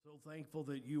Thankful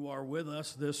that you are with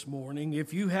us this morning.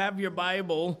 If you have your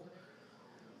Bible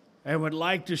and would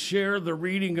like to share the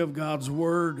reading of God's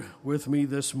Word with me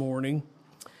this morning,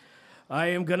 I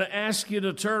am going to ask you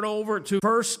to turn over to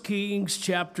 1 Kings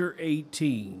chapter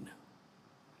 18.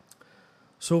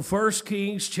 So 1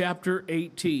 Kings chapter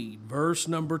 18, verse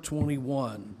number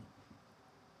 21.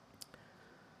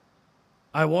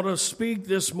 I want to speak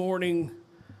this morning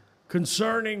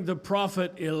concerning the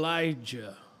prophet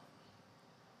Elijah.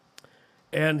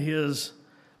 And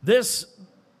this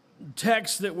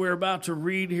text that we're about to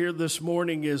read here this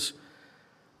morning is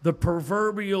the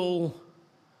proverbial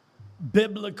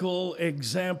biblical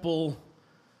example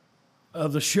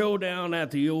of the showdown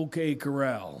at the OK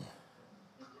Corral.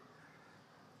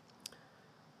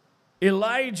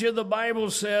 Elijah, the Bible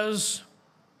says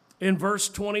in verse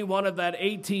 21 of that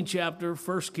 18th chapter,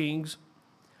 1 Kings,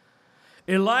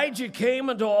 Elijah came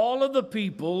unto all of the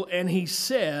people, and he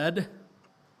said,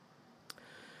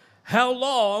 "How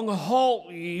long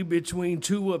halt ye between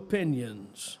two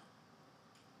opinions?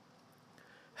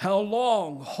 How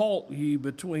long halt ye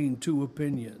between two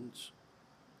opinions?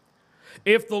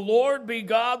 If the Lord be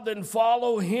God, then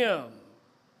follow him.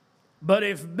 But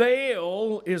if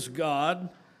Baal is God,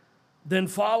 then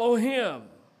follow him."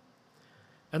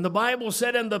 And the Bible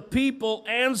said, and the people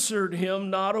answered him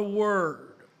not a word.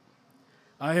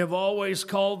 I have always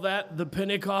called that the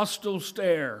Pentecostal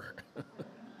stare.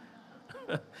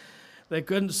 They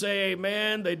couldn't say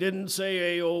amen. They didn't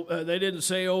say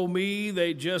oh me.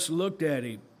 They just looked at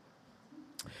him.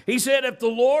 He said, if the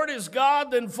Lord is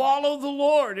God, then follow the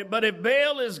Lord. But if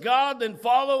Baal is God, then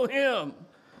follow him.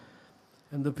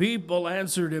 And the people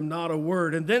answered him not a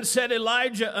word. And then said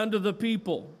Elijah unto the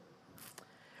people,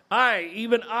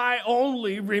 even I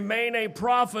only remain a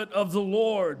prophet of the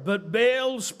Lord, but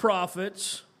Baal's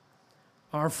prophets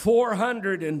are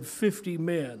 450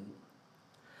 men.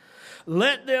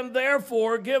 Let them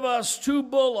therefore give us 2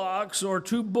 bullocks or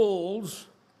 2 bulls,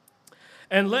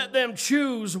 and let them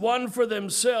choose one for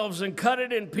themselves, and cut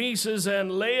it in pieces,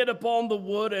 and lay it upon the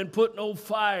wood, and put no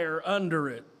fire under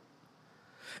it.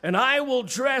 And I will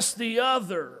dress the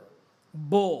other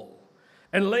bull,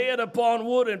 and lay it upon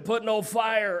wood, and put no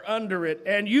fire under it.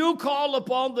 And you call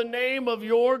upon the name of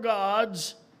your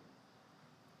gods,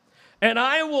 and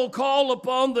I will call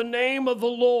upon the name of the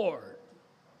Lord.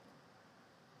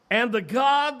 And the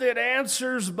God that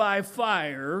answers by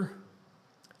fire,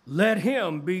 let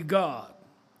him be God.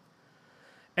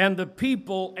 And the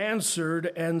people answered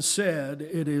and said,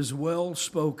 it is well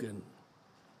spoken.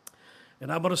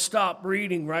 And I'm going to stop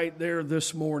reading right there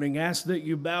this morning. Ask that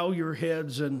you bow your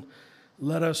heads and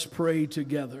let us pray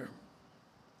together.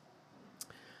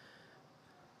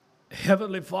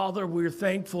 Heavenly Father, we're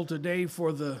thankful today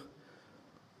for the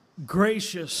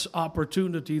gracious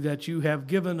opportunity that you have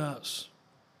given us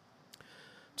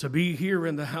to be here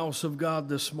in the house of God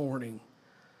this morning.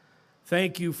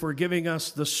 Thank you for giving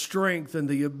us the strength and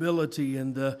the ability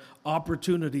and the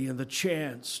opportunity and the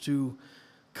chance to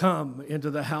come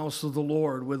into the house of the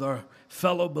Lord with our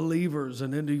fellow believers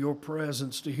and into your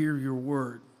presence to hear your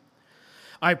word.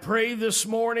 I pray this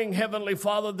morning, Heavenly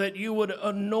Father, that you would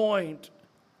anoint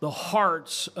the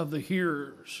hearts of the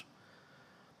hearers,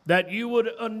 that you would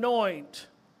anoint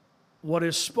what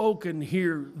is spoken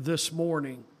here this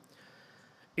morning.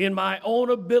 In my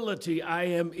own ability, I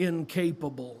am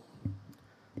incapable.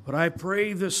 But I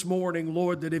pray this morning,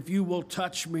 Lord, that if you will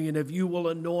touch me and if you will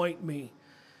anoint me,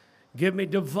 give me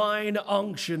divine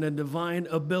unction and divine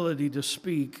ability to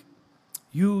speak.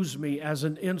 Use me as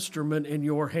an instrument in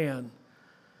your hand.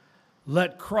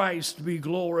 Let Christ be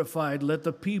glorified. Let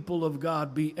the people of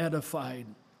God be edified.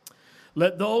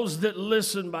 Let those that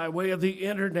listen by way of the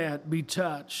internet be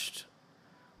touched.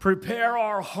 Prepare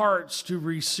our hearts to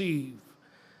receive.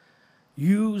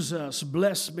 Use us,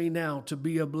 bless me now to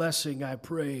be a blessing, I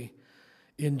pray.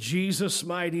 In Jesus'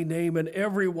 mighty name, and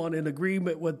everyone in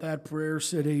agreement with that prayer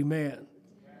said amen. Amen.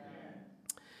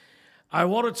 I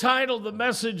want to title the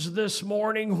message this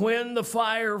morning, When the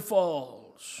Fire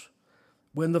Falls.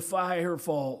 When the Fire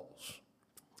Falls.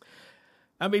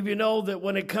 How many of you know that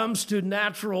when it comes to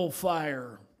natural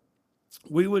fire,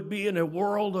 we would be in a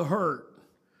world of hurt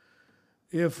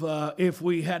if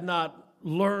we had not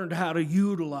learned how to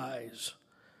utilize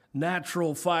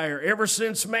natural fire. Ever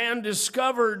since man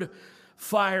discovered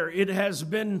fire, it has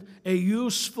been a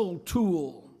useful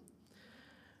tool.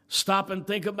 Stop and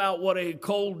think about what a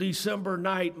cold December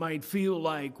night might feel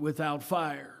like without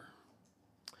fire.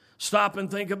 Stop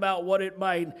and think about what it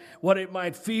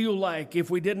might feel like if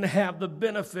we didn't have the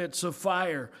benefits of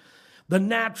fire. The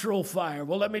natural fire.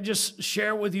 Well, let me just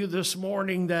share with you this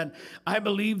morning that I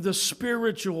believe the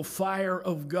spiritual fire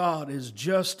of God is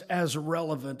just as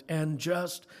relevant and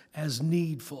just as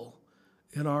needful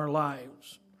in our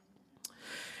lives.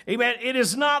 Amen. It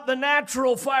is not the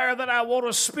natural fire that I want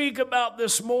to speak about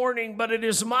this morning, but it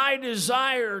is my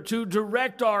desire to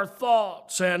direct our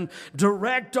thoughts and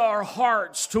direct our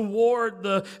hearts toward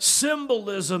the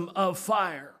symbolism of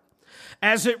fire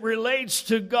as it relates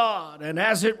to God and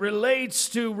as it relates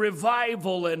to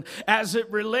revival and as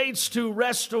it relates to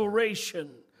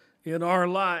restoration in our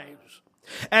lives,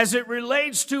 as it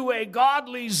relates to a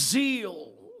godly zeal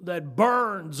that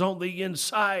burns on the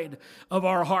inside of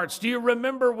our hearts. Do you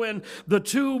remember when the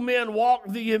two men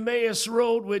walked the Emmaus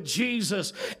Road with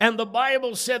Jesus, and the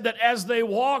Bible said that as they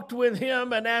walked with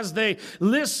him and as they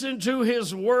listened to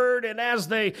his word and as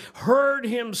they heard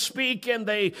him speak and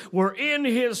they were in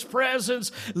his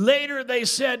presence, later they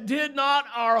said, "Did not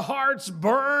our hearts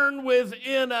burn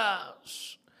within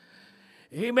us?"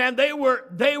 Amen. They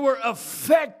were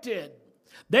affected.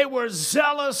 They were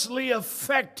zealously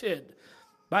affected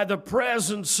by the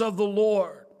presence of the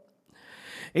Lord.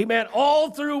 Amen.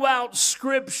 All throughout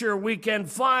Scripture, we can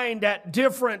find at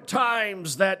different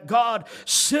times that God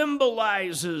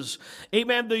symbolizes,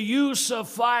 amen, the use of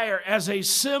fire as a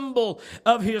symbol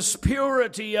of His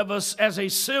purity, as a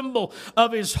symbol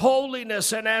of His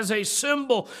holiness, and as a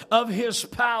symbol of His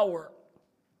power.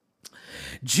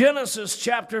 Genesis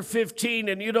chapter 15,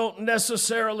 and you don't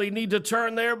necessarily need to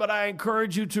turn there, but I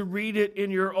encourage you to read it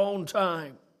in your own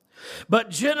time. But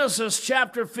Genesis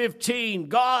chapter 15,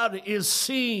 God is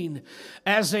seen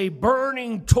as a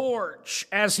burning torch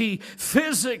as he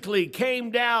physically came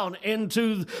down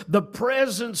into the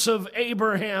presence of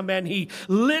Abraham, and he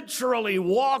literally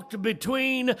walked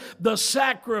between the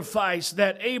sacrifice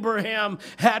that Abraham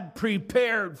had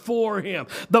prepared for him.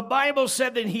 The Bible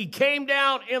said that he came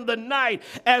down in the night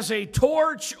as a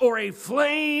torch or a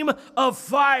flame of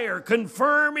fire,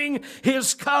 confirming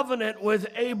his covenant with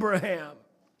Abraham.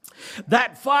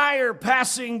 That fire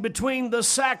passing between the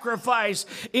sacrifice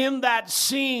in that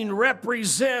scene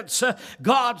represents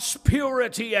God's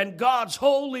purity and God's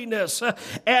holiness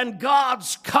and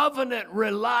God's covenant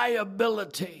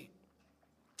reliability.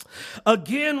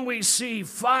 Again, we see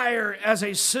fire as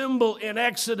a symbol in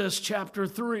Exodus chapter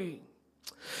 3.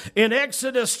 In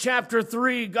Exodus chapter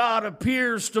 3, God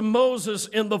appears to Moses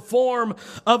in the form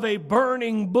of a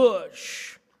burning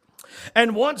bush.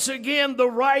 And once again, the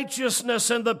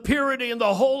righteousness and the purity and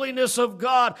the holiness of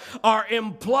God are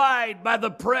implied by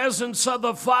the presence of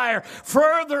the fire,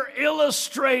 further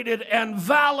illustrated and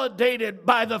validated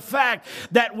by the fact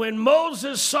that when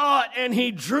Moses saw it and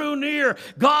he drew near,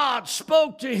 God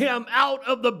spoke to him out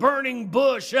of the burning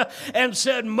bush and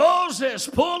said, "Moses,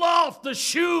 pull off the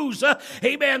shoes,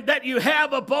 amen, that you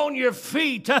have upon your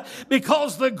feet,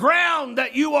 because the ground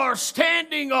that you are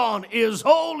standing on is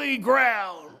holy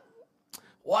ground."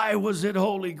 Why was it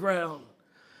holy ground?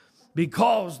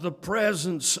 Because the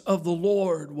presence of the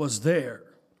Lord was there.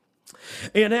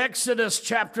 In Exodus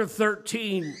chapter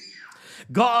 13,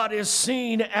 God is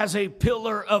seen as a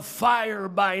pillar of fire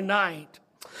by night.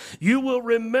 You will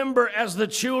remember as the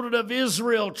children of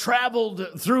Israel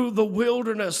traveled through the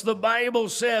wilderness, the Bible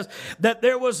says that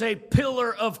there was a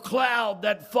pillar of cloud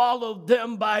that followed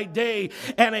them by day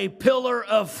and a pillar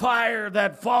of fire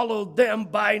that followed them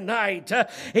by night.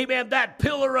 Amen. That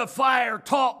pillar of fire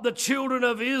taught the children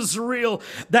of Israel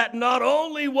that not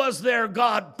only was their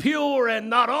God pure and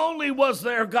not only was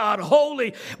their God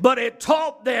holy, but it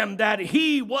taught them that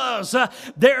He was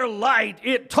their light.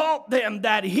 It taught them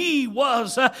that He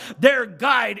was their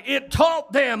guide. It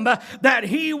taught them that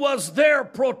He was their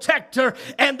protector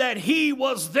and that He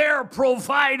was their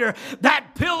provider.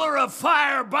 That pillar of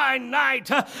fire by night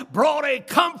brought a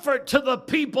comfort to the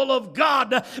people of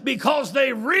God because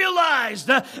they realized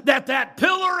that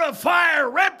pillar of fire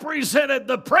represented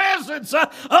the presence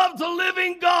of the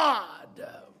living God.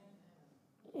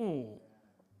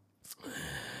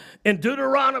 In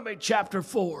Deuteronomy chapter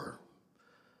 4,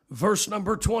 verse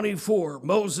number 24,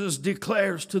 Moses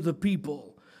declares to the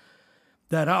people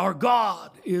that our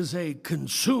God is a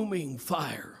consuming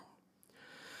fire.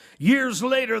 Years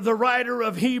later, the writer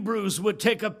of Hebrews would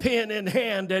take a pen in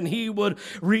hand and he would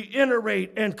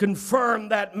reiterate and confirm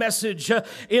that message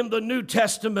in the New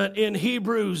Testament. In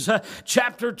Hebrews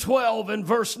chapter 12 and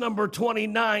verse number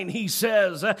 29, he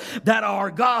says that our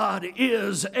God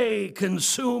is a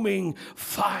consuming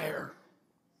fire.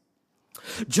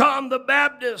 John the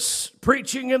Baptist,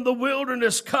 preaching in the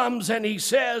wilderness, comes and he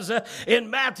says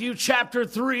in Matthew chapter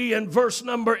 3 and verse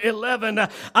number 11,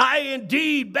 I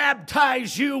indeed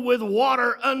baptize you with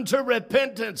water unto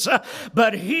repentance,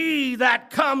 but he that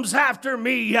comes after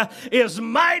me is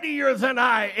mightier than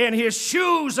I, and his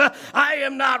shoes I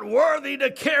am not worthy to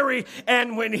carry.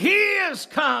 And when he is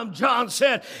come, John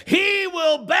said, he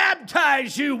will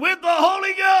baptize you with the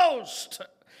Holy Ghost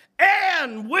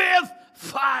and with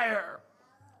fire.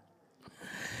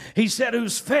 He said,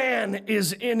 whose fan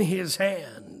is in his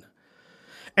hand,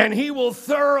 and he will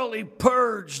thoroughly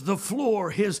purge the floor,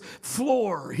 his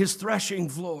threshing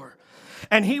floor.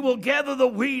 And he will gather the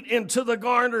wheat into the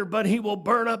garner, but he will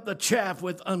burn up the chaff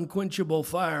with unquenchable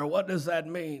fire. What does that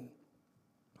mean?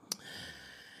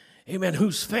 Amen.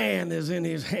 Whose fan is in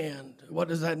his hand. What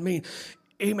does that mean?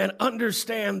 Amen.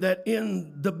 Understand that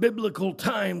in the biblical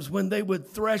times when they would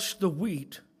thresh the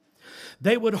wheat,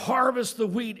 they would harvest the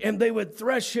wheat and they would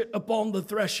thresh it upon the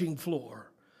threshing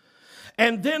floor.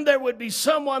 And then there would be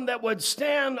someone that would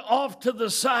stand off to the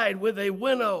side with a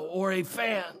winnow or a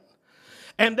fan.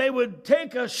 And they would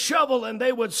take a shovel and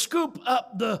they would scoop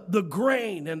up the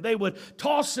grain and they would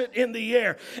toss it in the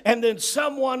air. And then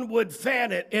someone would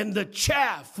fan it and the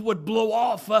chaff would blow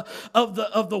off of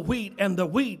the wheat, and the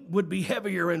wheat would be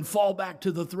heavier and fall back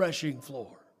to the threshing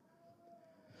floor.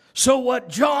 So what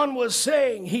John was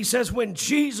saying, he says, when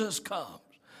Jesus comes,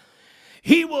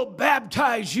 he will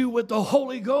baptize you with the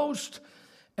Holy Ghost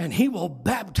and he will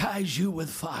baptize you with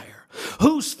fire,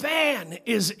 whose fan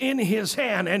is in his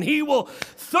hand, and he will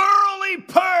thoroughly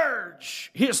purge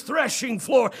his threshing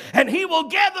floor, and he will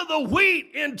gather the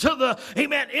wheat into the,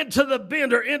 amen, into the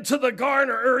bin or into the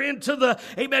garner or into the,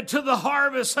 amen, to the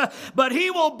harvest, but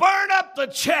he will burn up the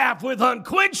chaff with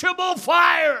unquenchable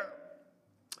fire.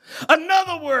 In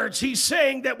other words, he's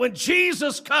saying that when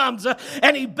Jesus comes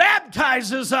and he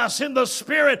baptizes us in the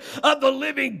Spirit of the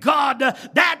living God,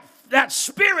 that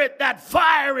Spirit, that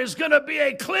fire is going to be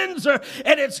a cleanser,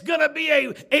 and it's going to be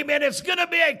it's going to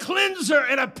be a cleanser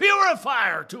and a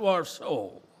purifier to our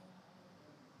soul.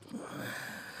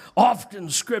 Often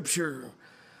Scripture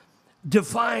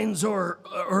defines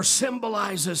or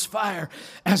symbolizes fire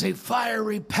as a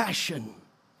fiery passion.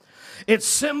 It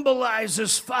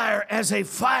symbolizes fire as a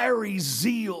fiery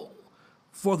zeal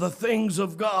for the things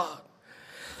of God.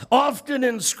 Often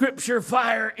in Scripture,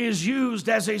 fire is used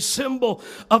as a symbol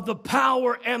of the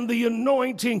power and the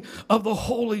anointing of the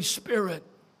Holy Spirit.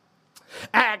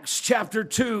 Acts chapter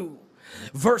 2.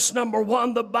 Verse number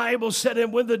 1, the Bible said,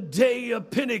 and when the day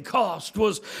of Pentecost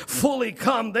was fully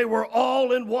come, they were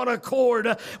all in one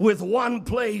accord with one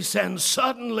place. And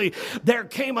suddenly there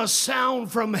came a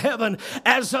sound from heaven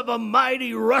as of a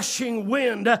mighty rushing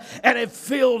wind, and it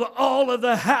filled all of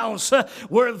the house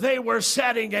where they were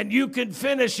sitting. And you can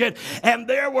finish it. And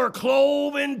there were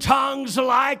cloven tongues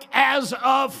like as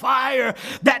of fire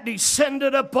that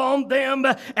descended upon them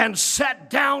and sat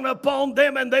down upon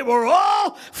them. And they were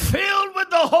all filled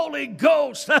with the Holy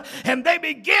Ghost, and they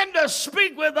began to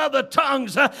speak with other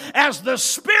tongues as the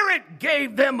Spirit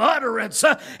gave them utterance.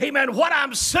 Amen. What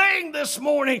I'm saying this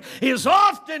morning is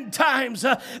oftentimes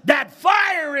that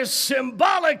fire is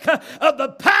symbolic of the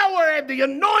power and the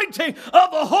anointing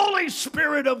of the Holy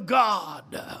Spirit of God.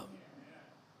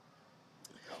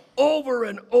 Over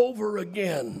and over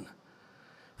again,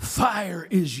 fire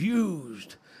is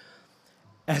used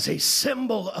as a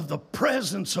symbol of the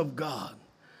presence of God,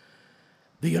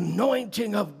 the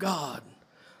anointing of God,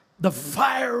 the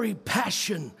fiery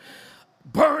passion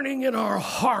burning in our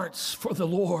hearts for the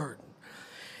Lord.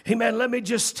 Amen. Let me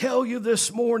just tell you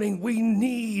this morning, we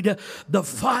need the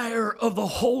fire of the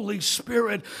Holy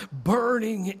Spirit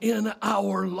burning in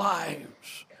our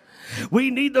lives.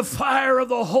 We need the fire of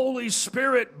the Holy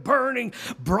Spirit burning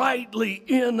brightly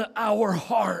in our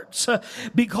hearts,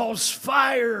 because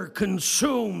fire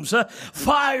consumes,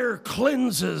 fire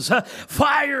cleanses,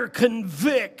 fire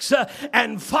convicts,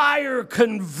 and fire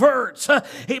converts.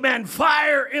 Amen.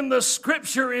 Fire in the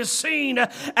Scripture is seen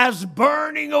as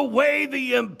burning away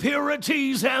the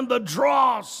impurities and the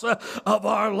dross of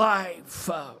our life.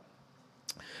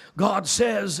 God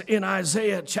says in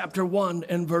Isaiah chapter 1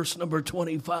 and verse number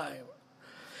 25,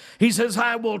 he says,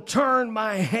 I will turn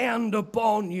my hand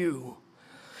upon you.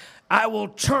 I will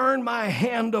turn my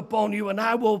hand upon you, and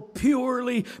I will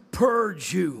purely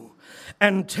purge you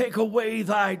and take away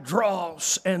thy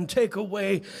dross and take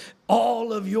away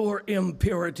all of your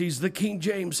impurities. The King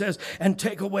James says, and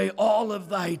take away all of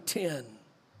thy tin.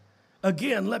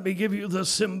 Again, let me give you the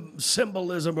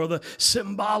symbolism or the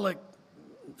symbolic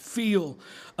feel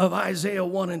of Isaiah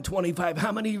 1 and 25.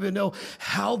 How many of you know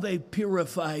how they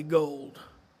purify gold?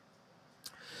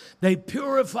 They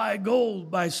purify gold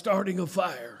by starting a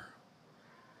fire.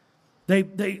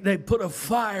 They put a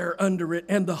fire under it,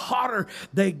 and the hotter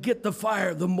they get the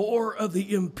fire, the more of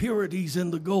the impurities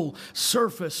in the gold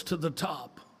surface to the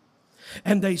top.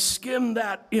 And they skim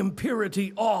that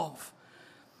impurity off.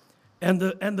 And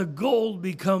the gold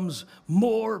becomes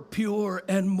more pure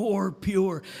and more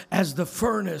pure as the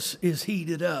furnace is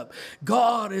heated up.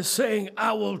 God is saying,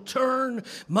 I will turn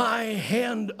my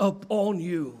hand upon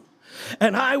you,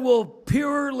 and I will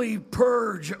purely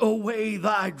purge away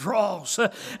thy dross,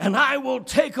 and I will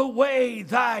take away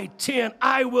thy tin.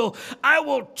 I will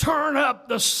turn up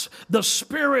the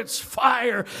Spirit's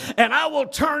fire, and I will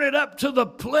turn it up to the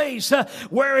place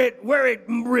where it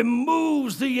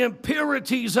removes the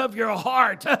impurities of your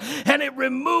heart, and it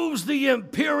removes the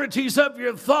impurities of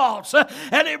your thoughts,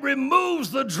 and it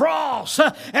removes the dross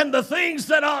and the things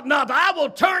that ought not. I will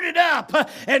turn it up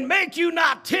and make you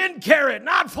not 10 karat,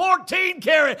 not 14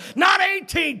 karat, not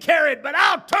 18 karat, but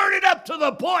I'll turn it up to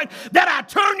the point that I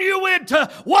turn you into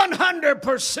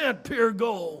 100% pure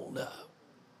gold.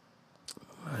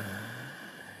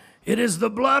 It is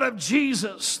the blood of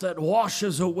Jesus that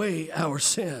washes away our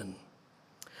sin.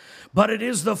 But it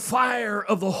is the fire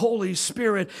of the Holy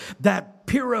Spirit that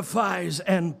purifies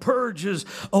and purges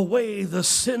away the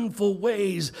sinful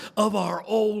ways of our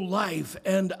old life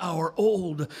and our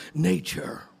old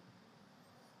nature.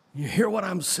 You hear what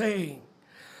I'm saying?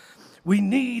 We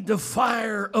need the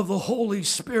fire of the Holy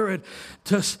Spirit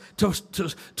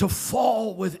to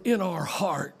fall within our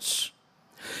hearts.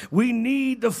 We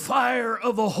need the fire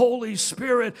of the Holy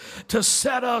Spirit to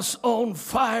set us on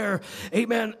fire.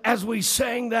 Amen. As we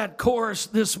sang that chorus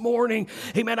this morning,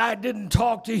 amen, I didn't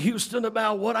talk to Houston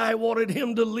about what I wanted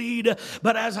him to lead,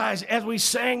 but as we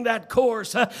sang that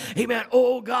chorus, amen,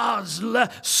 oh God,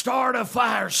 start a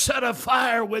fire, set a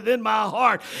fire within my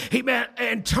heart, amen,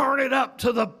 and turn it up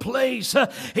to the place,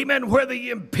 amen, where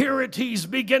the impurities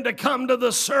begin to come to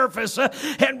the surface,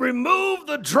 and remove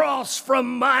the dross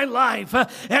from my life,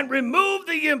 and remove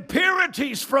the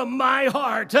impurities from my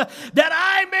heart, that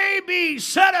I may be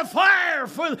set afire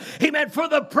for, amen, for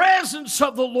the presence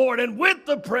of the Lord, and with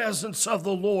the presence of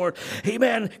the Lord,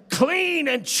 amen, clean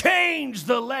and change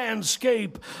the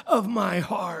landscape of my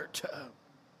heart.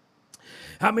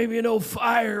 How many of you know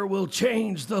fire will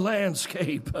change the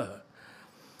landscape?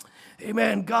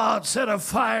 Amen. God set a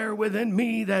fire within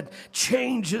me that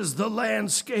changes the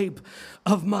landscape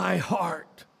of my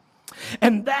heart.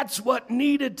 And that's what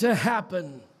needed to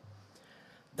happen.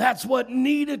 That's what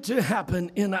needed to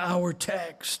happen in our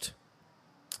text.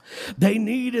 They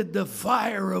needed the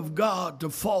fire of God to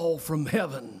fall from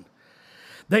heaven.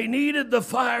 They needed the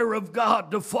fire of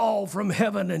God to fall from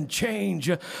heaven and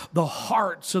change the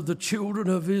hearts of the children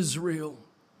of Israel.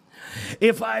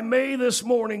 If I may this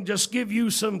morning just give you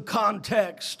some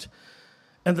context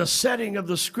and the setting of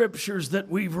the scriptures that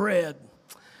we've read.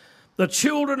 The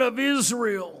children of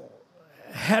Israel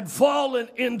had fallen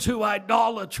into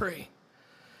idolatry.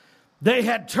 They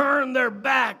had turned their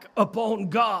back upon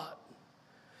God.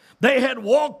 They had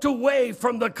walked away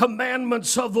from the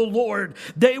commandments of the Lord.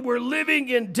 They were living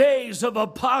in days of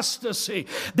apostasy.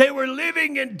 They were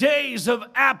living in days of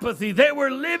apathy. They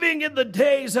were living in the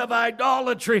days of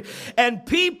idolatry. And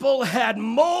people had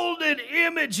molded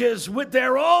images with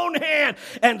their own hand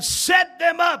and set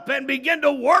them up and began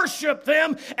to worship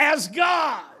them as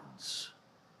gods.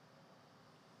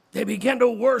 They began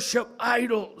to worship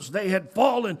idols. They had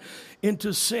fallen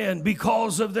into sin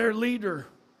because of their leader.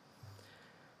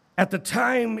 At the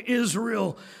time,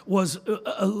 Israel was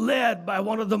led by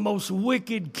one of the most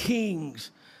wicked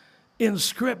kings in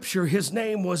Scripture. His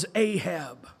name was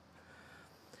Ahab.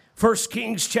 1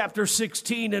 Kings chapter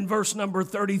 16 and verse number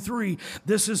 33,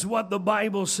 this is what the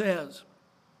Bible says.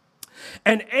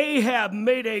 And Ahab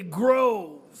made a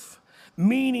grove,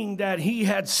 meaning that he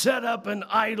had set up an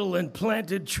idol and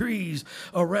planted trees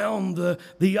around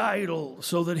the idol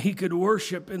so that he could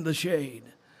worship in the shade.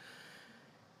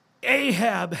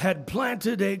 Ahab had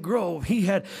planted a grove. He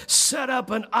had set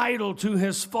up an idol to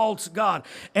his false god.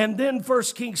 And then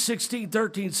 1 Kings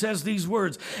 16:13 says these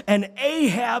words, and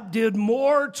Ahab did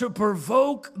more to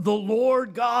provoke the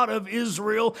Lord God of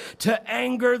Israel to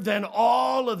anger than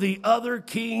all of the other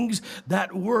kings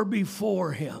that were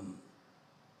before him.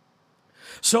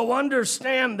 So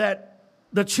understand that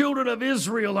the children of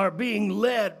Israel are being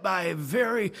led by a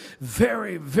very,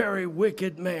 very, very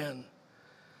wicked man.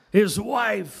 His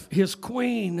wife, his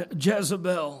queen,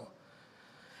 Jezebel,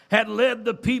 had led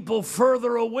the people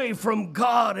further away from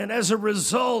God, and as a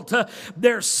result,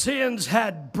 their sins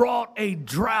had brought a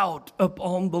drought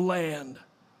upon the land.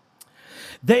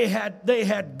 They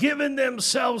had given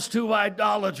themselves to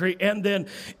idolatry. And then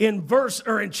in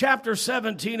chapter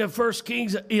 17 of 1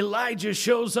 Kings, Elijah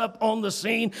shows up on the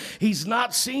scene. He's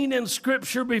not seen in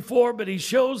Scripture before, but he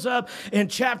shows up in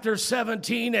chapter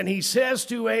 17, and he says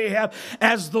to Ahab,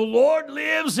 "As the Lord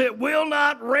lives, it will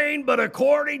not rain but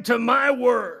according to my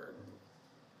word."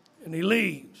 And he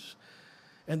leaves.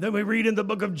 And then we read in the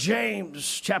book of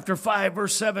James, chapter 5,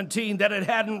 verse 17, that it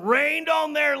hadn't rained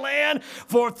on their land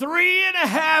for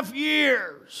 3.5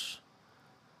 years.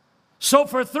 So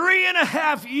for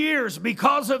 3.5 years,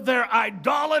 because of their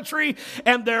idolatry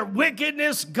and their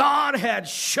wickedness, God had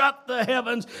shut the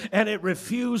heavens and it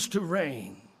refused to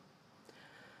rain.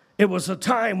 It was a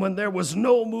time when there was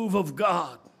no move of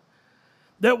God.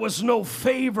 There was no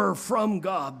favor from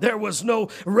God. There was no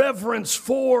reverence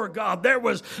for God. There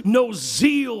was no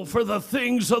zeal for the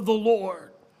things of the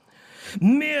Lord.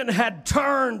 Men had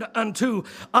turned unto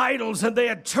idols, and they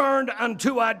had turned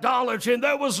unto idolatry, and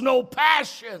there was no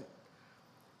passion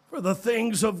for the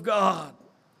things of God.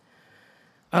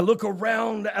 I look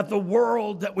around at the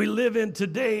world that we live in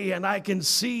today, and I can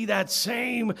see that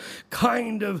same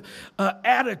kind of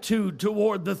attitude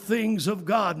toward the things of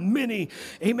God. Many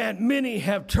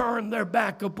have turned their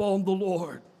back upon the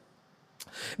Lord.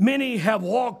 Many have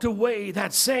walked away.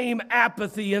 That same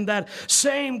apathy and that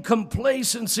same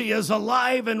complacency is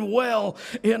alive and well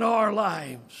in our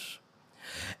lives.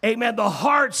 Amen. The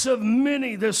hearts of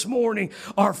many this morning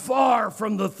are far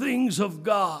from the things of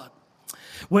God.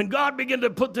 When God began to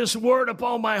put this word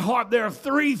upon my heart, there are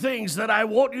 3 things that I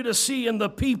want you to see in the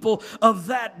people of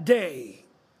that day.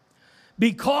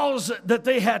 Because that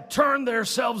they had turned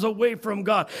themselves away from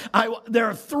God. There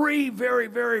are 3 very,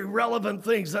 very relevant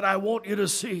things that I want you to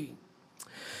see.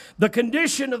 The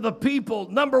condition of the people,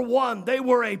 number 1, they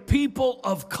were a people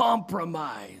of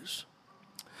compromise.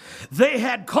 They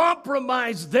had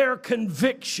compromised their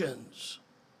convictions.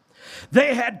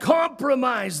 They had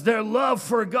compromised their love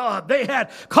for God. They had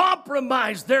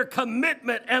compromised their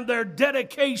commitment and their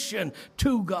dedication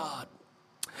to God.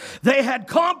 They had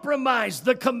compromised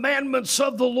the commandments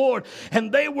of the Lord,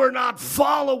 and they were not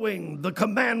following the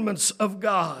commandments of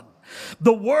God.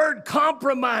 The word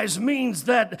compromise means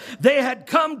that they had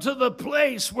come to the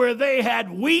place where they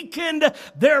had weakened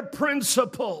their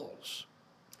principles.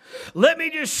 Let me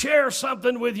just share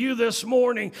something with you this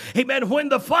morning. Amen. When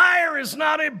the fire is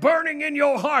not burning in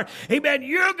your heart, amen,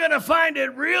 you're going to find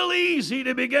it real easy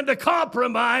to begin to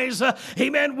compromise,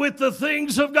 amen, with the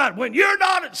things of God. When you're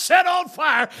not set on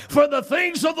fire for the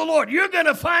things of the Lord, you're going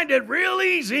to find it real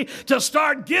easy to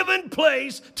start giving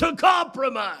place to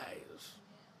compromise.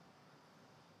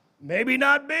 Maybe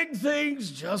not big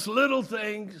things, just little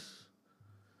things.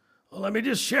 Well, let me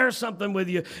just share something with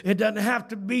you. It doesn't have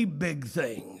to be big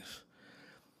things.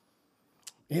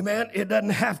 Amen. It doesn't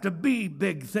have to be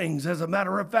big things. As a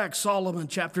matter of fact, Solomon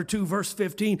chapter 2, verse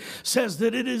 15 says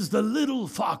that it is the little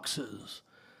foxes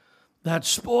that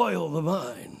spoil the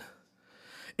vine.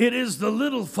 It is the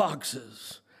little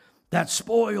foxes that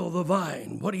spoil the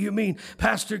vine. What do you mean,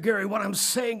 Pastor Gary? What I'm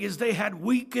saying is they had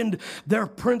weakened their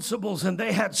principles and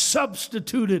they had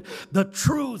substituted the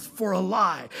truth for a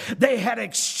lie. They had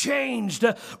exchanged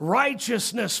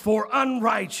righteousness for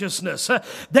unrighteousness.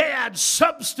 They had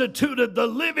substituted the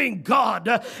living God,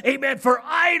 amen, for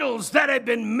idols that had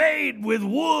been made with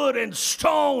wood and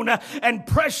stone and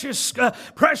precious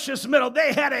metal.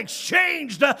 They had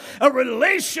exchanged a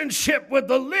relationship with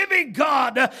the living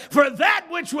God for that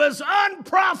which was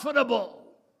unprofitable.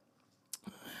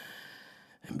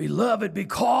 And beloved,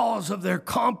 because of their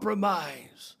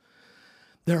compromise,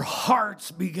 their hearts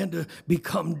begin to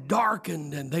become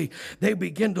darkened and they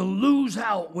begin to lose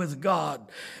out with God.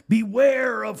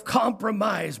 Beware of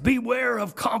compromise. Beware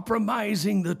of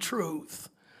compromising the truth.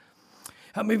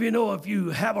 How many of you know if you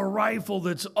have a rifle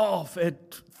that's off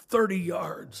at 30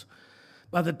 yards,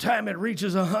 by the time it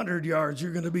reaches 100 yards,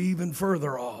 you're going to be even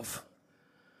further off?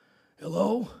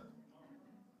 Hello?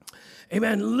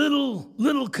 Amen.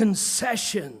 Little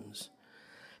concessions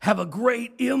have a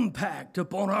great impact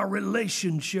upon our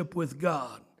relationship with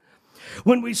God.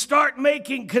 When we start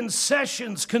making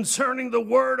concessions concerning the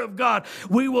Word of God,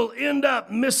 we will end up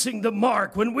missing the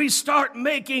mark. When we start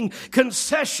making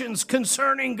concessions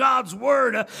concerning God's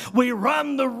Word, we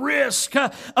run the risk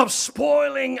of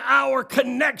spoiling our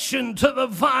connection to the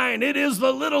vine. It is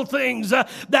the little things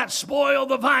that spoil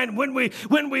the vine. When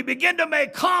we begin to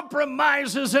make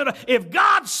compromises, if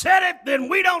God said it, then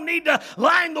we don't need to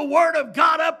line the Word of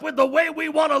God up with the way we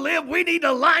want to live. We need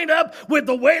to line up with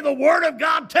the way the Word of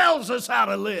God tells us how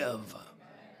to live.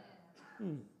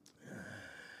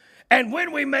 And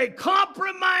when we make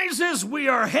compromises, we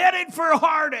are headed for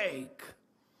heartache.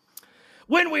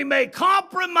 when we make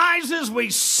compromises, we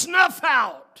snuff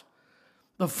out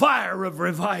the fire of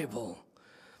revival.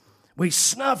 We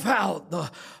snuff out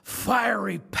the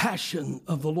fiery passion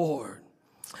of the Lord.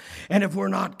 And if we're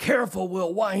not careful,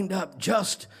 we'll wind up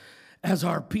just as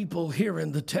our people here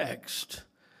in the text.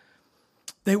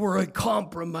 They were a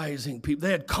compromising people.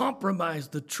 They had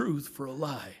compromised the truth for a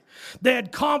lie. They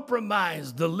had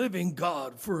compromised the living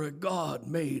God for a God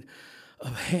made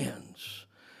of hands,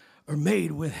 or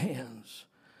made with hands.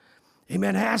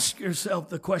 Amen. Ask yourself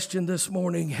the question this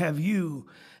morning, have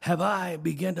I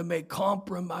begun to make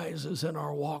compromises in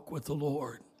our walk with the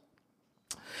Lord?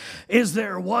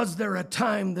 Was there a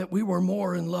time that we were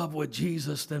more in love with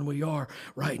Jesus than we are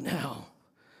right now?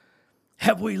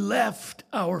 Have we left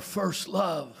our first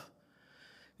love?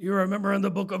 You remember in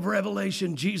the book of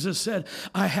Revelation, Jesus said,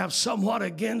 I have somewhat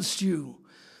against you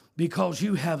because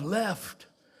you have left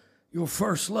your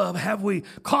first love. Have we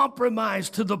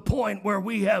compromised to the point where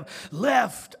we have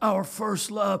left our first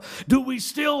love? Do we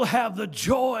still have the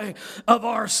joy of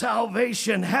our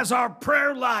salvation? Has our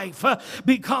prayer life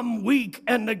become weak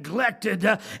and neglected?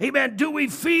 Amen. Do we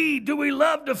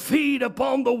love to feed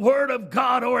upon the Word of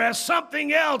God, or has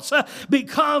something else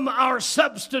become our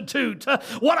substitute?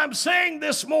 What I'm saying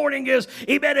this morning is,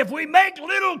 amen, if we make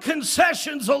little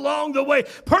concessions along the way,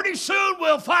 pretty soon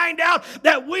we'll find out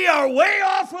that we are way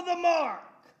off of the mark.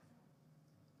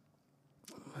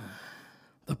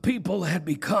 The people had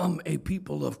become a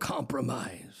people of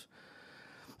compromise.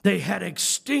 They had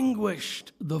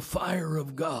extinguished the fire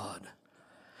of God.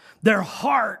 Their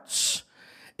hearts,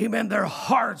 amen, their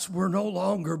hearts were no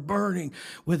longer burning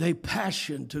with a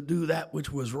passion to do that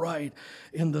which was right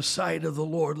in the sight of the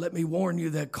Lord. Let me warn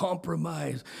you that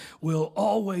compromise will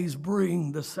always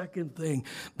bring the second thing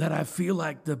that I feel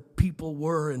like the people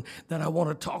were and that I want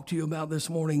to talk to you about this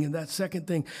morning. And that second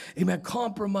thing, amen,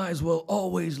 compromise will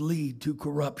always lead to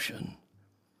corruption.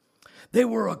 They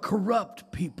were a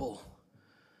corrupt people.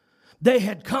 They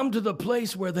had come to the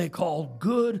place where they called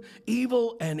good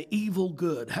evil and evil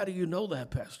good. How do you know that,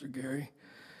 Pastor Gary?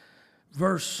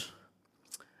 Verse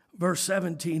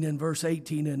 17 and verse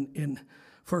 18 in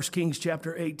 1 Kings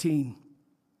chapter 18.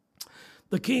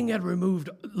 The king had removed,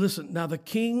 listen, now the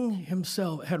king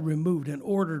himself had removed and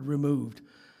ordered removed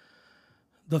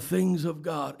the things of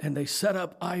God, and they set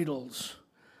up idols.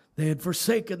 They had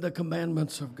forsaken the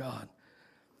commandments of God.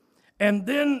 And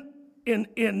then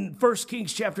in 1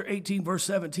 Kings chapter 18, verse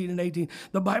 17 and 18,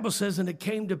 the Bible says, and it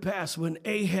came to pass when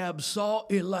Ahab saw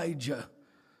Elijah,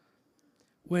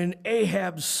 when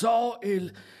Ahab saw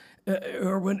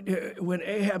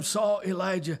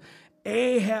Elijah,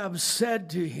 Ahab said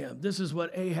to him, this is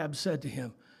what Ahab said to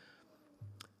him,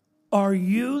 are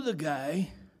you the guy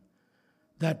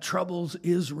that troubles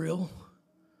Israel?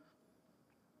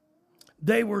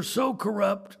 They were so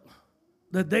corrupt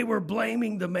that they were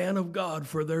blaming the man of God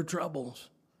for their troubles.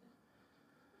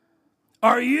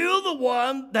 Are you the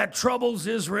one that troubles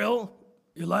Israel?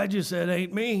 Elijah said,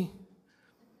 ain't me.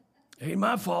 Ain't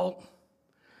my fault.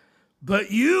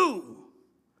 But you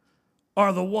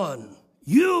are the one.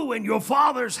 You and your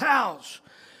father's house.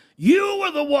 You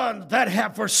are the one that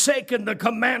have forsaken the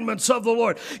commandments of the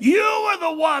Lord. You are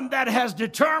the one that has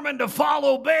determined to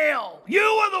follow Baal. You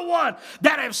are the one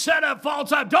that have set up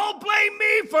false idols. Don't blame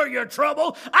me for your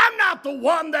trouble. I'm not the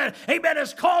one that, amen,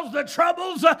 has caused the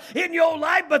troubles in your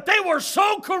life. But they were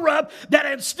so corrupt that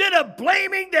instead of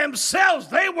blaming themselves,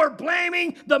 they were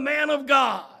blaming the man of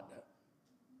God.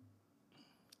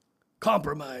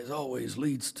 Compromise always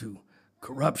leads to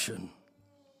corruption.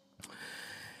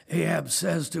 Ahab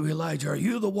says to Elijah, are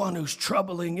you the one who's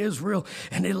troubling Israel?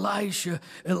 And Elijah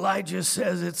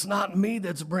says, it's not me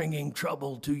that's bringing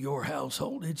trouble to your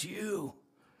household, it's you.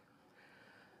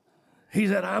 He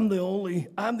said, I'm the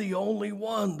only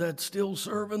one that's still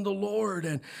serving the Lord.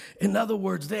 And in other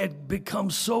words, they had become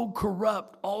so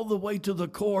corrupt all the way to the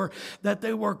core that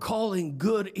they were calling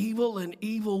good evil and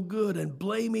evil good and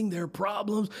blaming their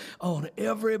problems on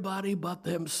everybody but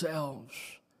themselves.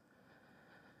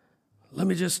 Let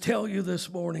me just tell you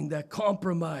this morning that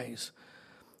compromise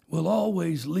will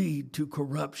always lead to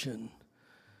corruption.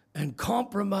 And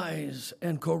compromise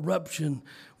and corruption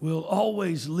will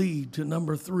always lead to,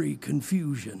 number 3,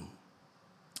 confusion.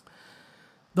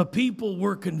 The people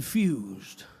were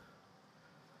confused.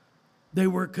 They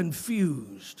were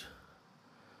confused.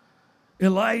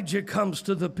 Elijah comes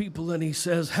to the people and he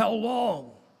says, how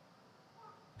long?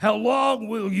 How long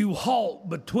will you halt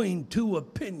between two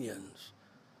opinions?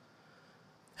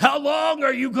 How long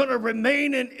are you going to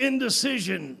remain in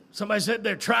indecision? Somebody said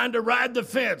they're trying to ride the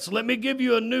fence. Let me give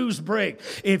you a news break.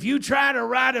 If you try to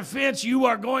ride a fence, you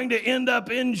are going to end up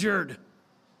injured.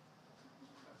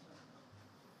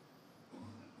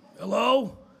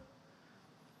 Hello?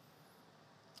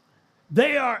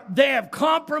 They have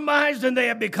compromised and they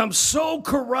have become so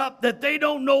corrupt that they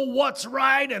don't know what's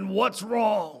right and what's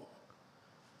wrong.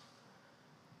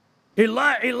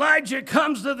 Elijah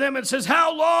comes to them and says,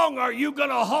 how long are you going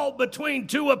to halt between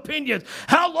two opinions?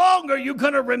 How long are you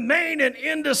going to remain in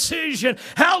indecision?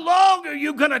 How long are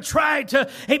you going to try to,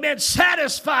 amen,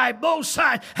 satisfy both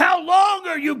sides? How long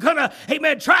are you going to,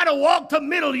 amen, try to walk the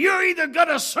middle? You're either going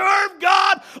to serve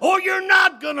God or you're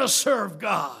not going to serve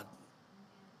God.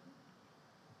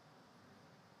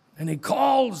 And he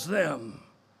calls them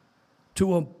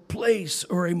to a place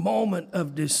or a moment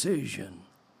of decision.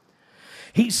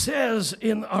 He says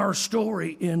in our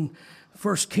story in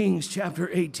 1 Kings chapter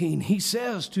 18, he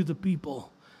says to the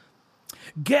people,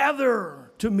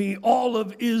 gather to me all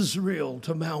of Israel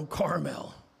to Mount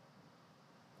Carmel.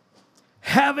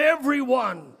 Have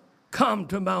everyone come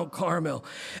to Mount Carmel.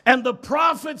 And the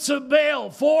prophets of Baal,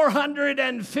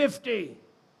 450.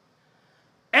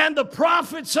 And the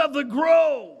prophets of the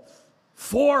grove,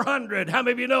 400. How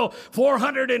many of you know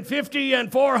 450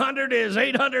 and 400 is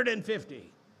 850?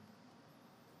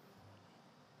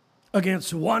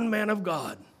 Against one man of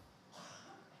God.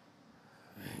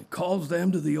 He calls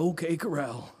them to the OK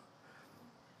Corral.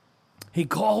 He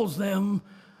calls them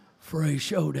for a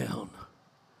showdown.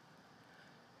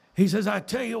 He says, I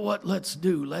tell you what, let's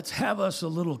do. Let's have us a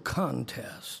little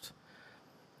contest.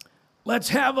 Let's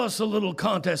have us a little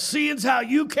contest. Seeing as how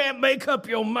you can't make up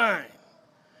your mind.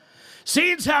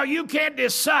 Seeing as how you can't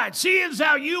decide. Seeing as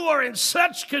how you are in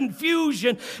such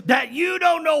confusion that you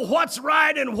don't know what's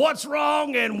right and what's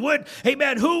wrong and what,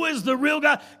 amen, who is the real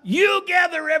God. You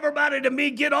gather everybody to me.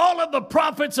 Get all of the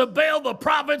prophets of Baal, the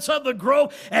prophets of the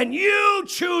grove, and you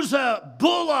choose a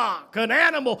bullock, an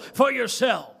animal for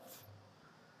yourself.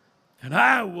 And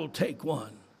I will take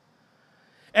one.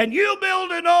 And you build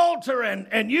an altar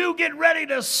and you get ready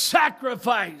to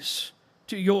sacrifice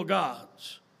to your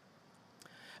gods.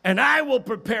 And I will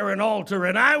prepare an altar,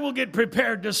 and I will get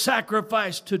prepared to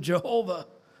sacrifice to Jehovah.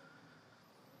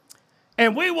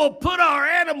 And we will put our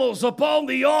animals upon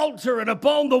the altar and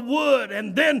upon the wood,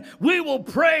 and then we will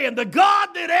pray. And the God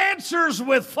that answers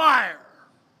with fire,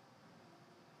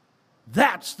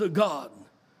 that's the God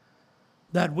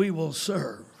that we will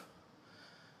serve.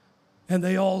 And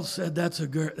they all said, that's a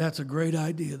great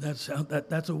idea. That's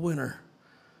a winner.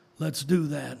 Let's do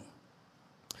that.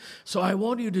 So I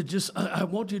want you to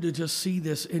just see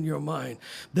this in your mind.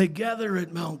 They gather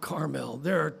at Mount Carmel.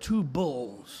 There are two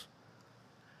bulls.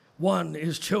 One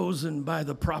is chosen by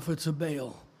the prophets of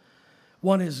Baal.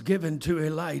 One is given to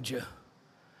Elijah.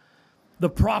 The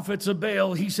prophets of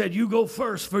Baal, he said, you go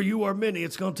first, for you are many.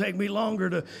 It's going to take me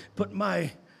longer to put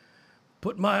my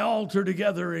altar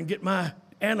together and get my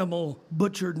animal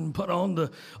butchered and put on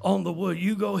the wood.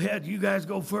 You go ahead. You guys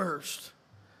go first.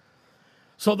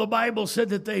 So the Bible said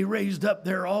that they raised up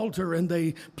their altar and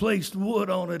they placed wood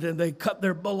on it and they cut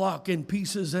their bullock in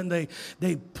pieces and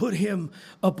they put him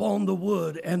upon the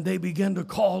wood and they began to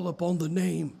call upon the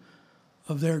name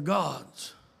of their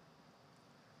gods.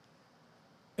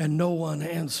 And no one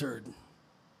answered.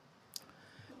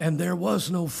 And there was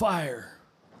no fire.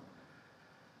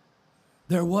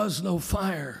 There was no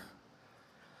fire.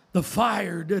 The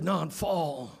fire did not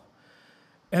fall.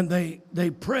 And they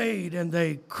prayed and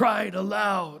they cried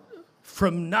aloud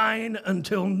from 9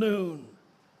 until noon.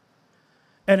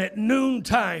 And at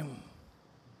noontime,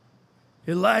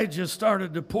 Elijah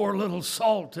started to pour a little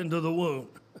salt into the wound.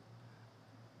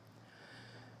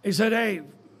 He said, hey,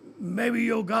 maybe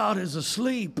your God is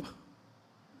asleep.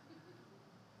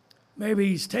 Maybe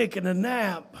he's taking a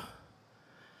nap.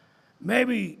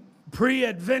 Maybe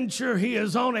pre-adventure he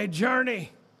is on a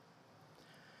journey.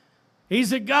 He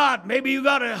said, God, maybe you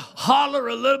got to holler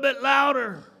a little bit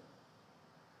louder.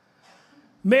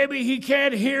 Maybe he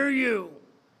can't hear you.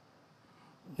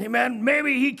 Amen.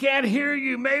 Maybe he can't hear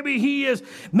you. Maybe he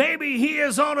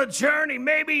is on a journey.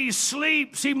 Maybe he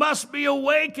sleeps. He must be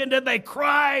awakened. And they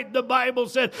cried, the Bible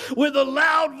said, with a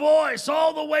loud voice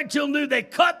all the way till noon. They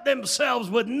cut themselves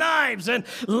with knives and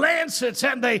lancets.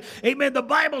 And the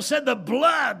Bible said the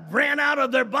blood ran out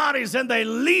of their bodies and they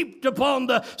leaped upon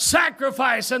the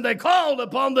sacrifice and they called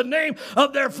upon the name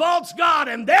of their false god.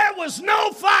 And there was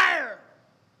no fire.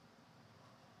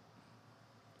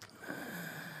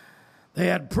 They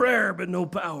had prayer, but no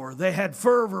power. They had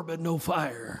fervor, but no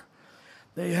fire.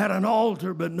 They had an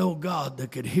altar, but no God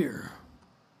that could hear.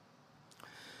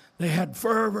 They had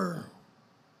fervor,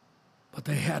 but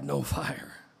they had no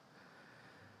fire.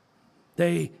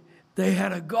 They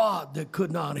had a God that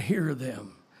could not hear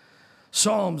them.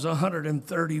 Psalms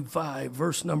 135,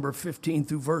 verse number 15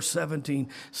 through verse 17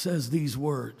 says these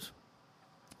words.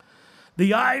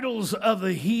 The idols of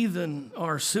the heathen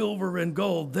are silver and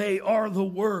gold. They are the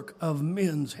work of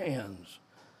men's hands.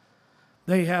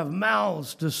 They have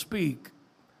mouths to speak,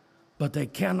 but they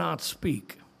cannot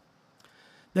speak.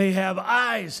 They have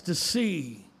eyes to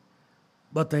see,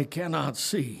 but they cannot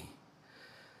see.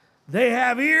 They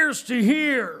have ears to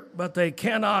hear, but they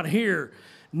cannot hear.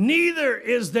 Neither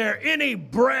is there any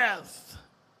breath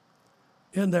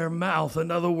in their mouth. In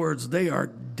other words, they are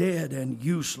dead and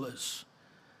useless.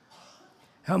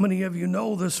 How many of you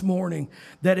know this morning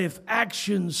that if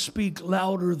actions speak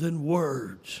louder than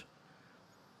words,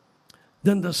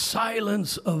 then the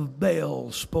silence of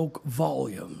Baal spoke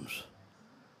volumes?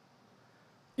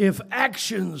 If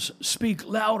actions speak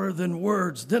louder than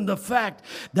words, then the fact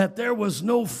that there was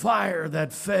no fire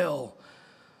that fell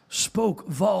spoke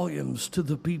volumes to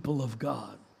the people of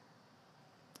God.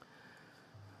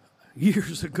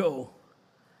 Years ago,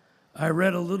 I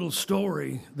read a little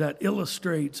story that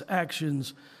illustrates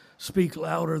actions speak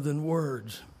louder than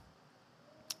words.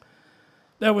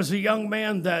 There was a young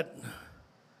man that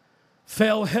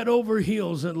fell head over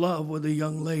heels in love with a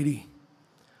young lady.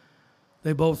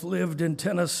 They both lived in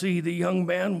Tennessee. The young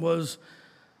man was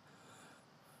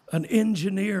an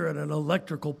engineer at an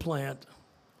electrical plant.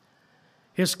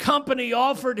 His company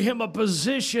offered him a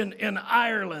position in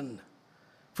Ireland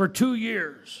for 2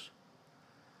 years.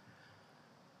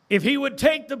 If he would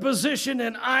take the position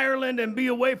in Ireland and be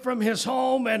away from his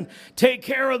home and take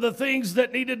care of the things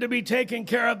that needed to be taken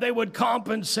care of, they would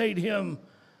compensate him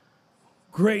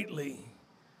greatly.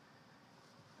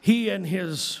 He and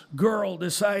his girl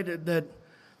decided that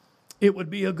it would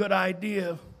be a good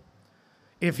idea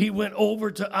if he went over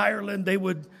to Ireland.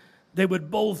 They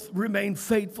would both remain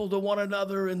faithful to one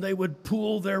another, and they would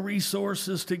pool their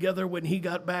resources together when he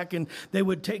got back, and they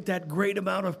would take that great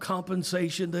amount of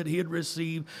compensation that he had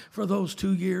received for those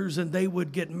 2 years, and they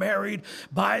would get married,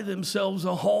 buy themselves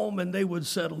a home, and they would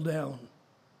settle down.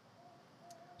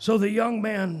 So the young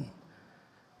man,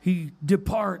 he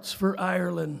departs for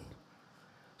Ireland.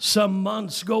 Some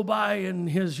months go by, and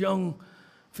his young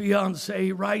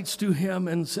fiancée writes to him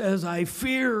and says, I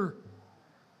fear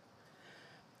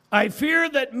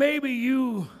that maybe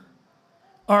you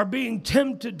are being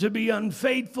tempted to be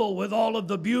unfaithful with all of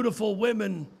the beautiful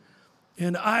women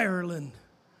in Ireland.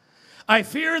 I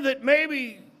fear that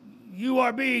maybe you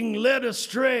are being led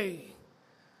astray.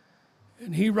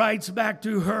 And he writes back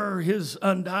to her his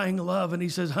undying love, and he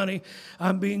says, honey,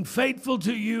 I'm being faithful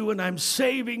to you, and I'm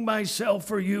saving myself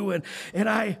for you, and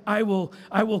I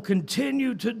will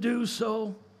continue to do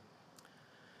so.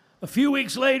 A few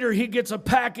weeks later, he gets a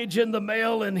package in the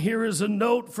mail, and here is a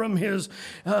note from his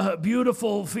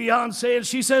beautiful fiancée. And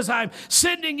she says, I'm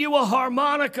sending you a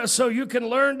harmonica so you can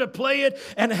learn to play it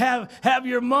and have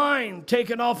your mind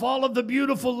taken off all of the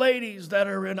beautiful ladies that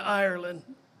are in Ireland.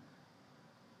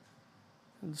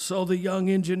 And so the young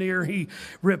engineer, he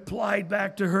replied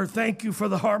back to her, thank you for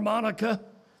the harmonica.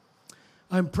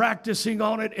 I'm practicing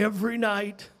on it every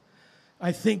night.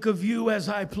 I think of you as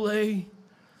I play.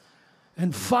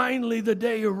 And finally, the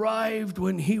day arrived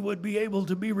when he would be able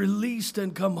to be released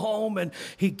and come home, and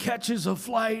he catches a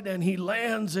flight and he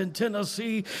lands in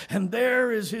Tennessee, and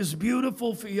there is his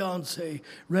beautiful fiancée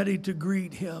ready to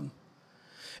greet him.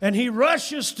 And he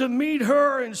rushes to meet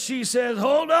her, and she says,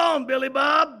 hold on, Billy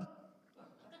Bob.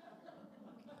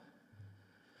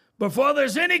 Before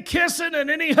there's any kissing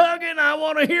and any hugging, I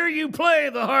want to hear you play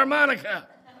the harmonica.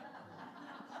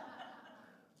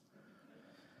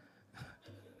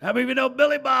 How many of you know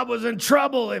Billy Bob was in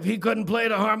trouble if he couldn't play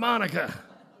the harmonica?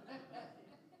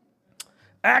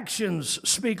 Actions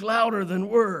speak louder than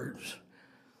words.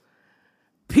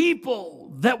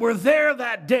 People that were there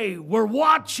that day were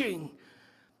watching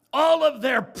all of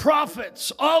their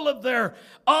prophets, all of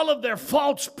their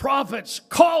false prophets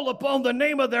call upon the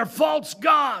name of their false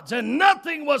gods, and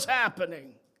nothing was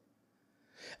happening.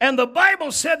 And the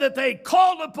Bible said that they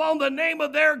called upon the name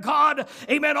of their God,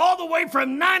 amen, all the way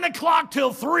from 9 o'clock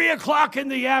till 3 o'clock in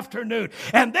the afternoon.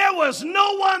 And there was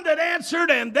no one that answered,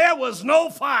 and there was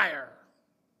no fire.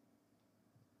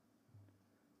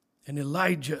 And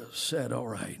Elijah said, all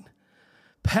right,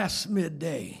 past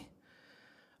midday,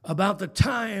 about the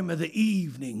time of the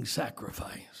evening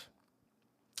sacrifice,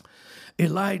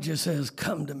 Elijah says,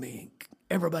 come to me.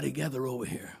 Everybody gather over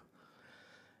here.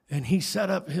 And he set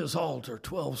up his altar,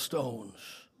 12 stones,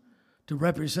 to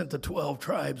represent the 12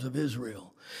 tribes of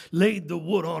Israel. Laid the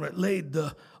wood on it, laid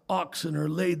the oxen or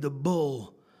laid the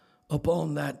bull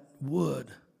upon that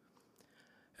wood.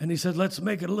 And he said, let's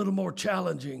make it a little more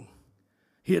challenging.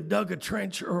 He had dug a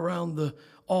trench around the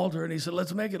altar, and he said,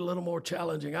 let's make it a little more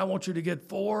challenging. I want you to get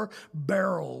 4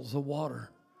 barrels of water.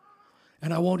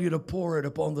 and I want you to pour it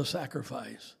upon the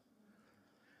sacrifice.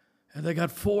 And they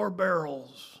got 4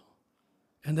 barrels,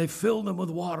 and they filled them with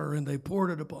water, and they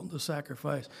poured it upon the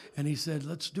sacrifice. And he said,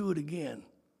 let's do it again.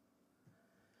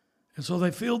 And so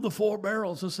they filled the 4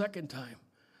 barrels a second time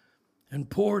and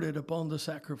poured it upon the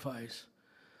sacrifice.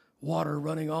 Water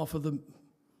running off of the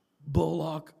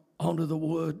bullock onto the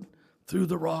wood, through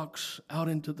the rocks, out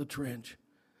into the trench.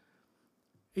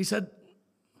 He said,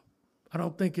 I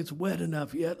don't think it's wet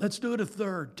enough yet. Let's do it a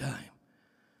third time.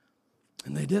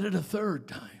 And they did it a third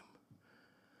time.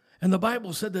 And the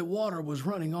Bible said that water was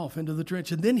running off into the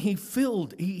trench. And then he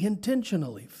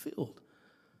intentionally filled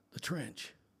the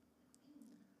trench.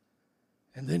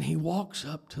 And then he walks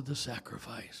up to the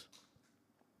sacrifice.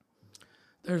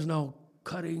 There's no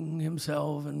cutting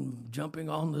himself and jumping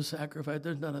on the sacrifice.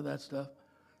 There's none of that stuff.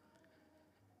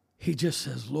 He just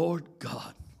says, Lord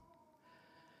God,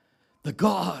 the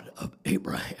God of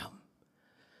Abraham,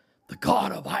 the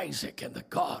God of Isaac, and the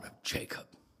God of Jacob,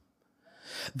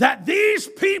 that these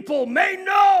people may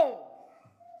know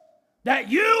that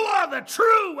you are the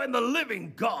true and the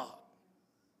living God,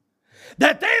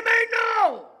 that they may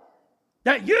know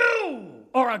that you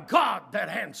are a God that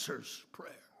answers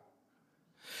prayer,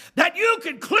 that you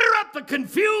can clear up the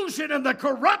confusion and the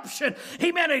corruption,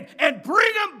 amen, and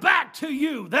bring them back to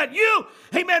you, that you,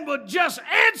 amen, would just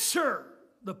answer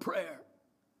the prayer.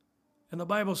 And the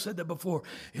Bible said that before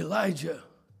Elijah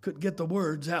could get the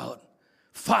words out,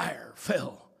 fire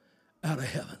fell out of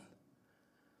heaven,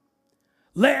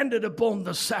 landed upon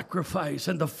the sacrifice,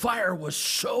 and the fire was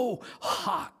so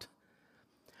hot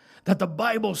that the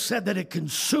Bible said that it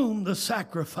consumed the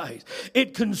sacrifice.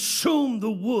 It consumed the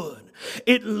wood.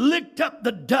 It licked up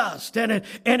the dust, and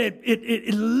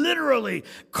it literally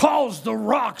caused the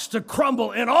rocks to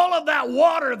crumble. And all of that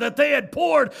water that they had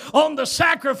poured on the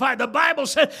sacrifice, the Bible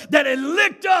said that it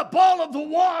licked up all of the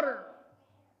water.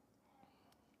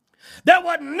 There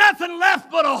wasn't nothing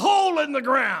left but a hole in the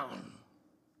ground.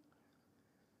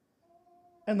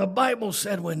 And the Bible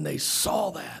said when they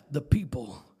saw that, the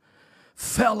people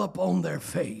fell upon their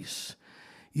face.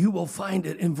 You will find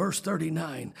it in verse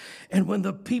 39. And when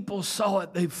the people saw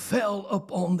it, they fell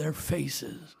upon their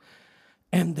faces.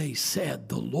 And they said,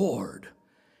 the Lord,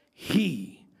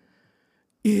 He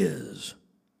is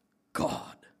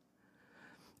God.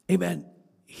 Amen.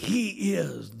 He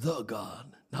is the God.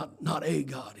 Not a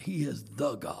God. He is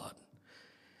the God.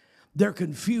 Their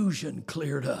confusion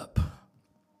cleared up.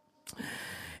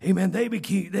 Amen. They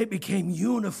became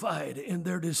unified in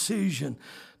their decision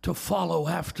to follow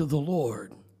after the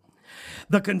Lord.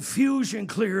 The confusion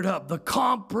cleared up. The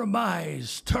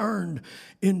compromise turned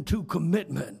into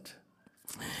commitment.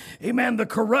 Amen. The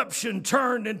corruption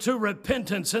turned into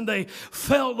repentance, and they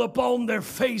fell upon their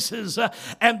faces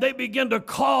and they began to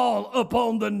call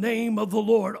upon the name of the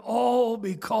Lord, all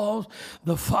because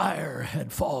the fire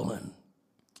had fallen.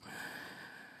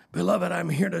 Beloved, I'm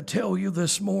here to tell you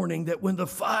this morning that when the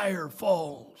fire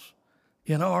falls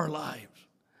in our lives,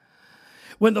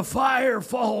 when the fire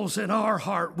falls in our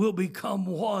heart, we'll become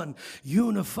one,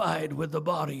 unified with the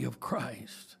body of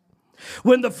Christ.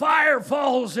 When the fire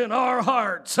falls in our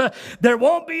hearts, there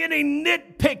won't be any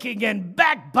nitpicking and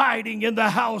backbiting in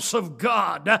the house of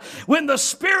God. When the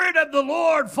Spirit of the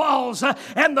Lord falls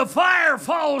and the fire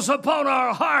falls upon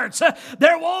our hearts,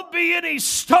 there won't be any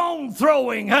stone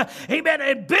throwing. Amen.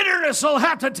 And bitterness will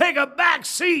have to take a back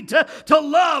seat to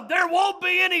love. There won't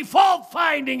be any fault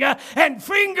finding and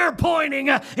finger pointing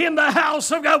in the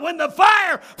house of God. When the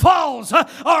fire falls,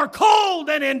 our cold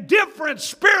and indifferent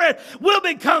spirit will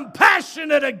become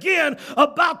passionate again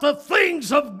about the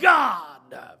things of God.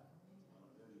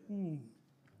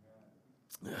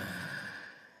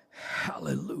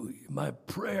 Hallelujah. My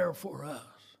prayer for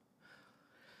us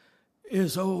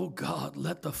is, oh God,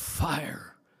 let the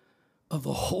fire of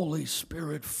the Holy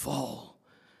Spirit fall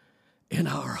in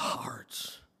our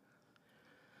hearts.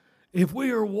 If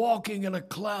we are walking in a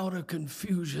cloud of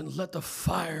confusion, let the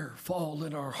fire fall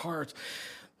in our hearts,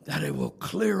 that it will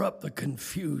clear up the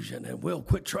confusion, and we'll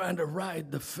quit trying to ride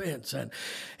the fence. And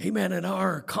amen, and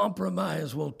our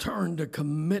compromise will turn to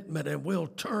commitment, and we'll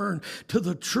turn to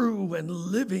the true and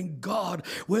living God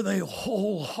with a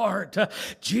whole heart.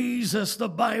 Jesus, the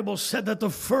Bible said that the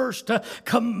first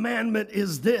commandment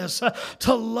is this,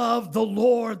 to love the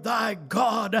Lord thy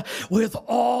God with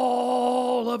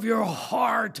all of your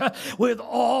heart, with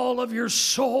all of your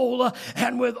soul,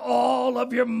 and with all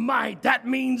of your might. That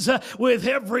means with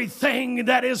every everything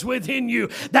that is within you.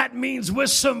 That means with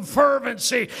some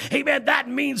fervency. Amen. That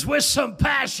means with some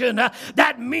passion.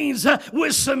 That means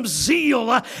with some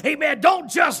zeal. Amen. Don't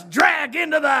just drag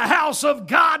into the house of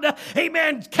God.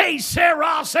 Amen. Que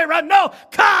sera, sera. No,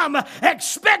 come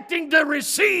expecting to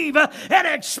receive and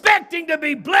expecting to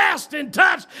be blessed and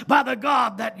touched by the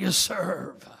God that you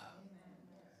serve.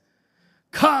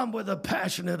 Come with a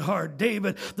passionate heart.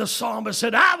 David, the psalmist,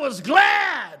 said, I was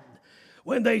glad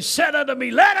when they said unto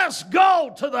me, let us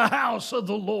go to the house of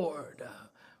the Lord.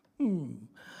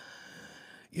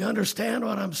 You understand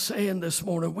what I'm saying this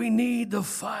morning? We need the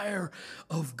fire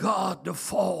of God to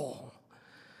fall.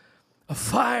 A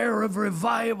fire of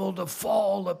revival to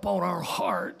fall upon our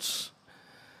hearts.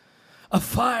 A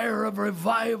fire of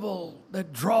revival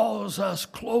that draws us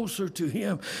closer to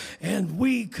Him. And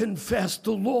we confess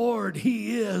the Lord,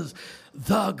 He is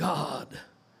the God.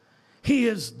 He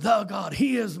is the God.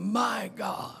 He is my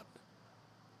God.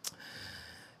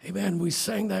 Amen. We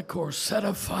sang that chorus, set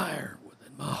a fire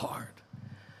within my heart.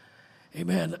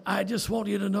 Amen. I just want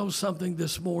you to know something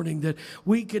this morning, that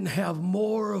we can have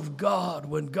more of God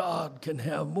when God can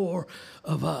have more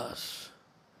of us.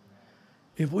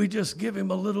 If we just give Him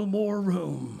a little more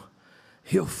room,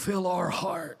 He'll fill our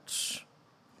hearts.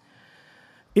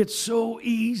 It's so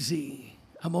easy.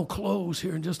 I'm going to close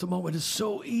here in just a moment. It's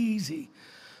so easy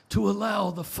to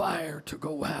allow the fire to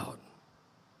go out.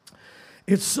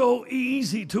 It's so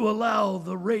easy to allow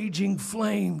the raging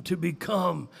flame to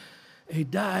become a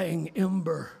dying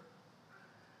ember.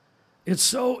 It's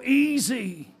so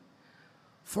easy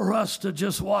for us to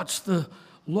just watch the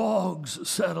logs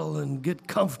settle and get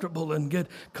comfortable and get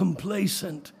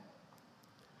complacent.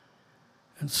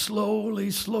 And slowly,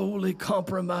 slowly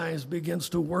compromise begins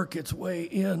to work its way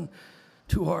in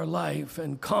to our life.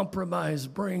 And compromise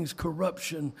brings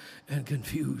corruption and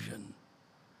confusion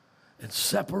and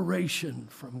separation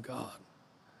from God.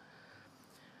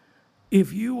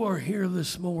 If you are here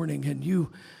this morning and you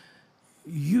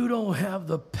don't have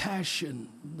the passion,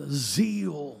 the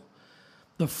zeal,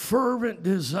 the fervent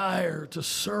desire to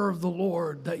serve the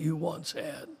Lord that you once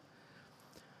had,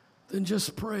 then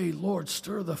just pray, Lord,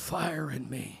 stir the fire in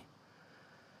me.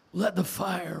 Let the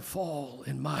fire fall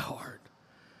in my heart.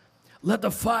 Let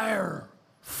the fire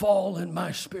fall in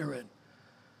my spirit.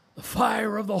 The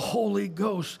fire of the Holy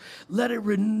Ghost, let it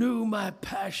renew my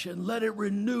passion. Let it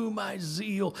renew my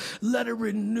zeal. Let it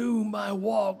renew my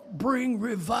walk. Bring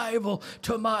revival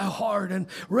to my heart and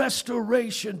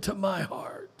restoration to my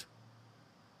heart.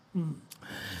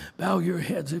 Bow your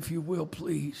heads if you will,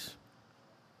 please.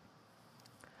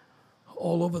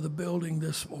 All over the building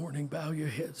this morning, bow your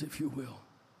heads if you will.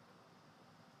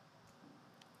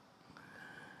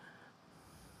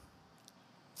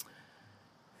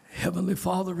 Heavenly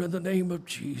Father, in the name of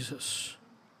Jesus,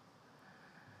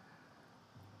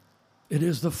 it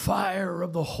is the fire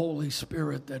of the Holy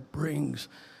Spirit that brings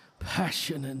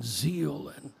passion and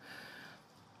zeal. And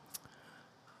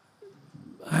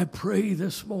I pray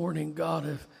this morning, God,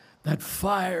 if that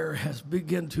fire has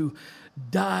begun to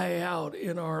die out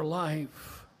in our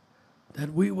life,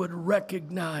 that we would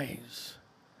recognize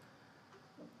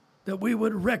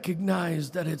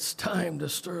that it's time to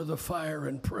stir the fire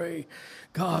and pray,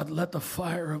 God, let the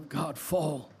fire of God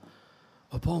fall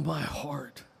upon my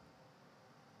heart.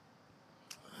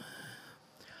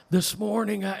 This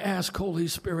morning I ask, Holy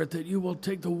Spirit, that you will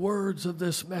take the words of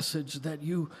this message that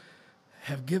you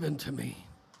have given to me.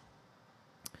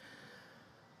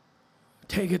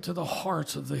 Take it to the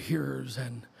hearts of the hearers,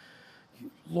 and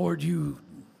Lord, you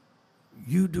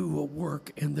do a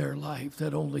work in their life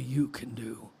that only you can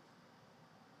do.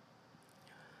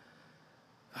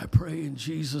 I pray in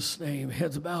Jesus' name,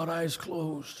 heads bowed, eyes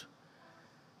closed.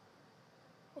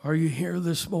 Are you here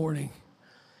this morning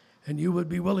and you would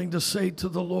be willing to say to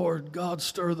the Lord, God,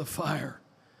 stir the fire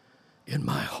in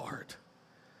my heart?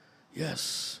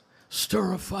 Yes,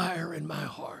 stir a fire in my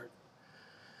heart.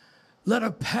 Let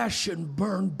a passion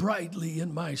burn brightly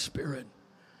in my spirit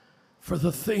for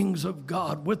the things of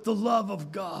God, with the love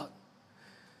of God.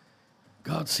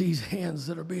 God sees hands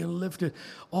that are being lifted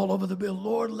all over the building.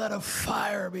 Lord, let a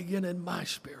fire begin in my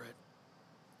spirit,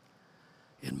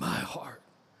 in my heart.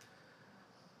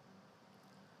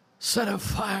 Set a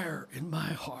fire in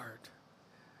my heart.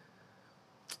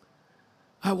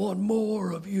 I want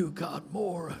more of you, God,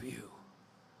 more of you.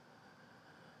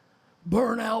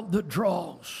 Burn out the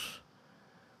dross.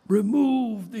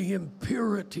 Remove the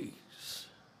impurities.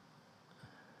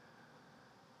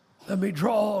 Let me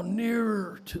draw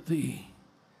nearer to thee.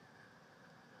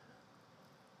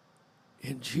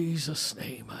 In Jesus'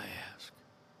 name I ask.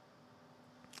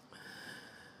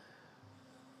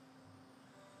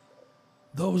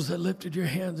 Those that lifted your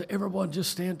hands, everyone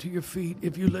just stand to your feet.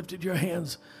 If you lifted your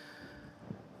hands,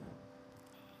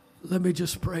 let me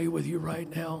just pray with you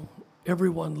right now.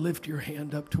 Everyone lift your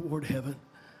hand up toward heaven.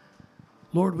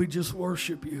 Lord, we just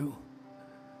worship you.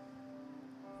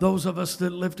 Those of us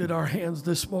that lifted our hands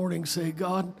this morning say,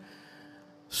 God,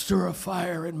 stir a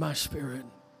fire in my spirit.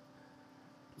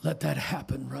 Let that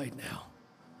happen right now.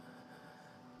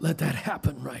 Let that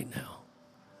happen right now.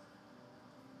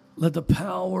 Let the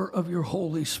power of your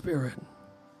Holy Spirit,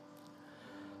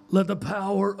 let the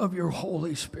power of your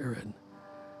Holy Spirit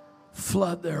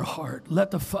flood their heart.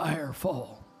 Let the fire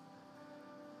fall.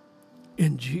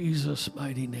 In Jesus'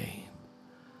 mighty name.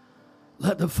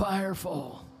 Let the fire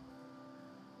fall.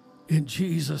 In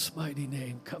Jesus' mighty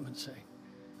name. Come and sing.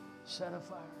 Set a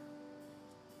fire.